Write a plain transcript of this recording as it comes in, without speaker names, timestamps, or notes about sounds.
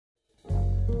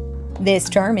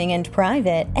This charming and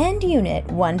private end-unit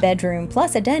one-bedroom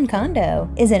plus a den condo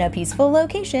is in a peaceful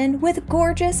location with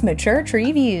gorgeous mature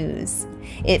tree views.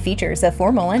 It features a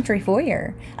formal entry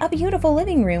foyer, a beautiful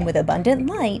living room with abundant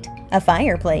light, a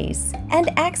fireplace,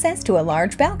 and access to a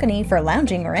large balcony for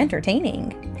lounging or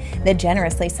entertaining. The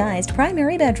generously sized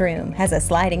primary bedroom has a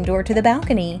sliding door to the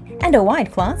balcony and a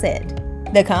wide closet.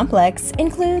 The complex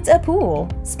includes a pool,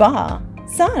 spa,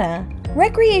 sauna,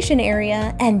 recreation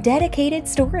area, and dedicated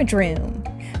storage room.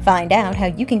 Find out how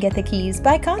you can get the keys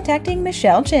by contacting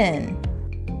Michelle Chin.